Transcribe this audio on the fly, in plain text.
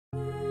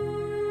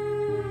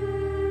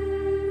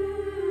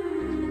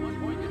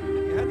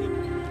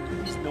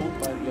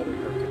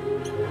together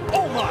haircut.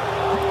 Oh my!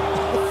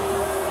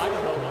 I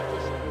don't know what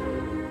to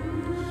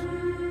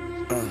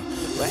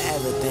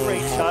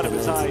great shot of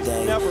his eyes.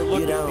 Never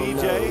look at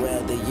DJ.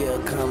 Whether you're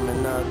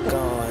coming or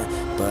going,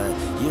 but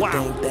you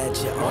think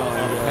that you're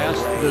on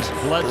past this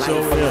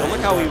Bledsoe.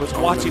 Look how he was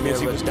watching as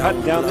he was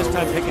cutting down. This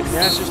time picking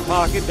Nash's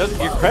pocket. Doesn't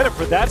get credit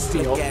for that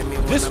steal.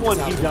 This one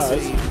he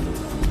does.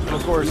 And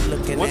of course,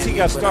 once he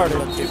got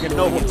started, you can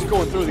know what's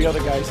going through the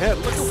other guy's head.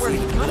 Look at where he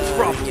comes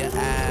from.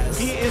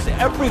 He is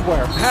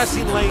everywhere.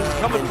 Passing lanes,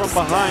 coming from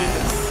behind.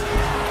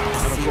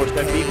 And of course,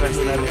 that defense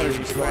and that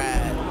energy squad.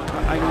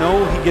 I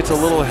know he gets a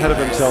little ahead of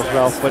himself,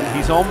 Ralph, but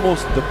he's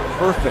almost the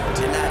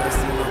perfect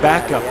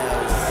backup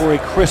for a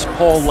Chris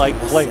Paul-like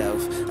player.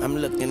 I'm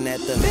looking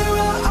at the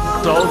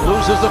So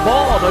loses the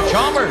ball, the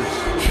Chalmers.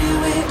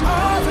 Blocked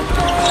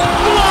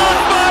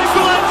by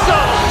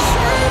Bledsoe!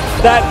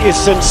 That is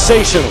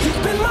sensational.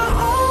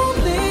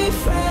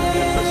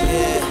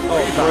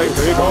 Great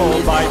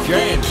goal by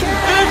James.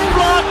 It's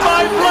blocked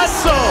by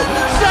Bledsoe!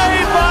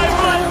 Saved by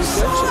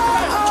Bledsoe!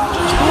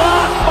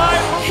 Blocked by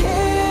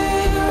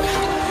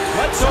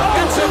Bledsoe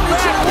gets it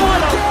back.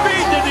 What a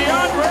feed to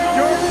DeAndre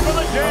Jordan for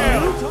the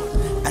jam.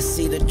 I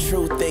see the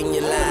truth in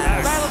your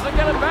lies. Battles to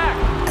get it back.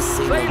 I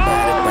see the body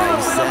by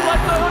your side.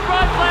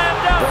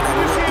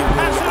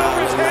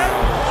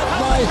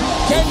 By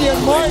Kenyon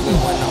Martin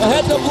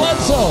ahead to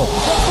Bledsoe.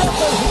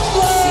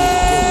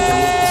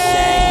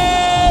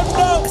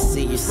 I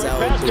see you saw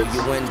through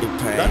your window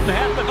pane. Doesn't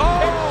happen.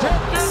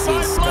 I see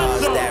the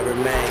scars that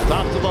remain.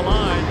 Top to the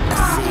line. I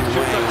see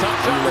rain.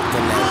 I'm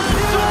looking at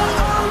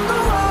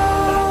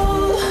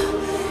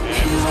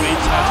And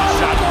Spades has a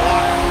shot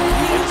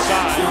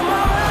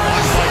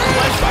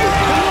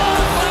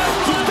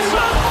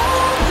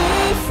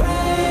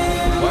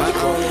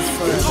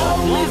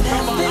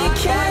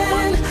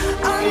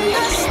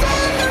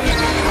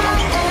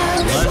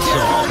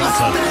blocked inside. That's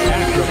an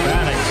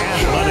acrobatic,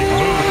 athletic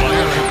move by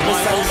Eric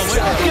Bledsoe.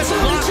 Gets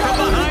blocked from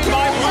behind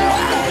by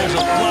Bledsoe. There's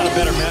a lot of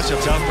better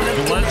matchups out there.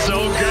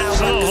 Bledsoe gets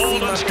a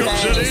hold and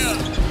scoops it in.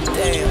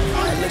 damn,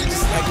 I look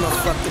just like my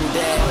fucking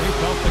dad. He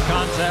felt the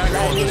contact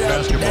on this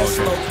basketball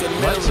game.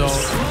 Bledsoe.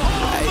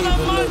 I even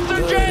look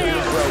good in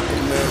a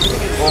broken mirror.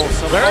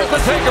 There's the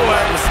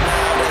takeaway.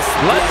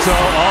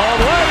 Bledsoe all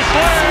the way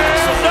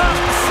slammed up.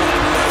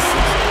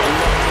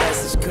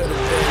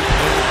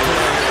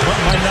 What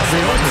might not be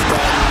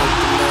over.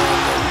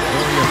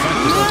 Very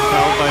effective. Was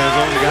fouled by his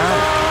own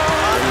guy.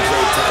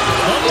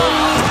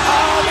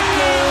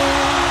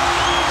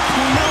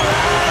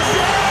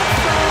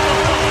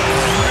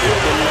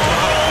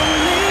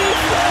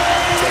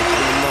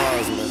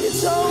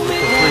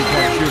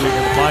 Three-point shooting in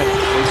the final.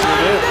 They sure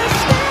did.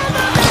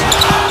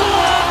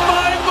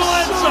 By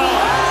Bledsoe!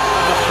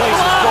 The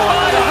place is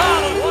going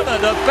down. What a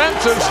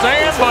defensive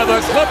stand by the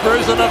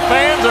Clippers, and the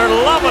fans are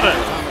loving it.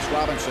 Thomas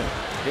Robinson.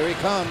 Here he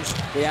comes,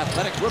 the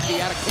athletic rookie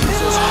out of Kansas.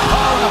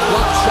 Oh, a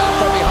block shot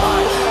from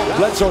behind.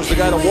 Bledsoe's the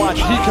guy to watch.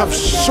 He comes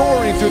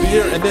soaring through the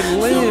air and then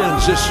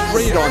lands just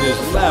straight on his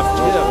left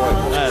hip.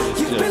 That is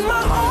just a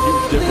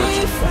huge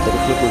difference for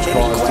the Clippers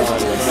caused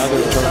tonight.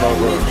 Another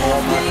turnover. Ball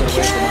knocked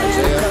away from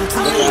Isaiah.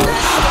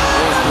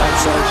 There's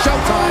Bledsoe.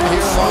 Showtime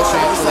here in Los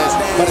Angeles.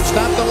 But it's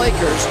not the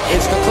Lakers,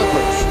 it's the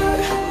Clippers.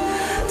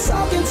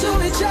 Talking to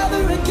each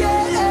other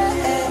again.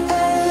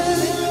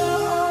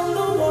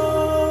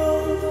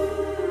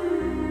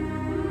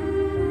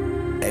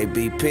 Hey,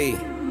 BP,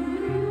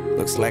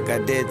 looks like I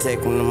did take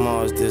him to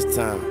Mars this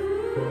time.